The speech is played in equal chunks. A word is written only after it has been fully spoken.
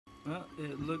Well,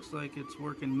 it looks like it's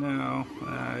working now.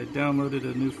 I downloaded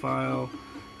a new file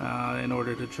in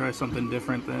order to try something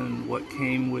different than what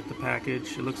came with the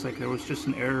package. It looks like there was just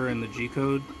an error in the G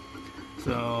code.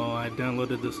 So I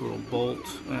downloaded this little bolt,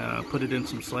 put it in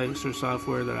some slicer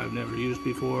software that I've never used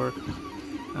before.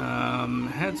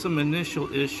 Had some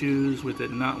initial issues with it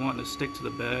not wanting to stick to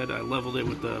the bed. I leveled it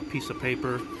with a piece of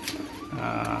paper,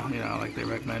 you know, like they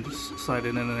recommend, just slide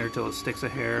it in there till it sticks a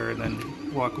hair and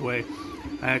then walk away.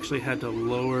 I actually had to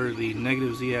lower the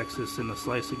negative z-axis in the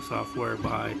slicing software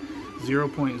by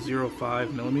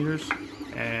 0.05 millimeters,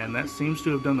 and that seems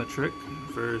to have done the trick.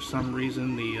 For some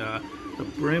reason the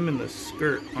brim and the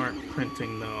skirt aren't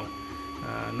printing though.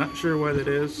 Not sure why that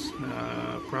is.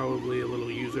 Probably a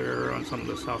little user error on some of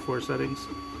the software settings.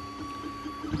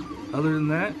 Other than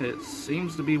that, it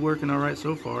seems to be working alright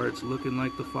so far. It's looking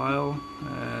like the file,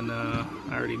 and I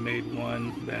already made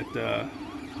one that,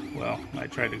 well, I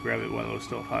tried to grab it while it was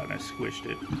still hot and I squished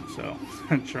it, so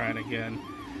I'm trying again.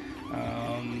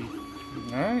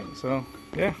 Alright, so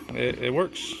yeah, it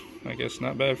works. I guess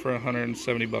not bad for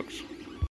 170 bucks.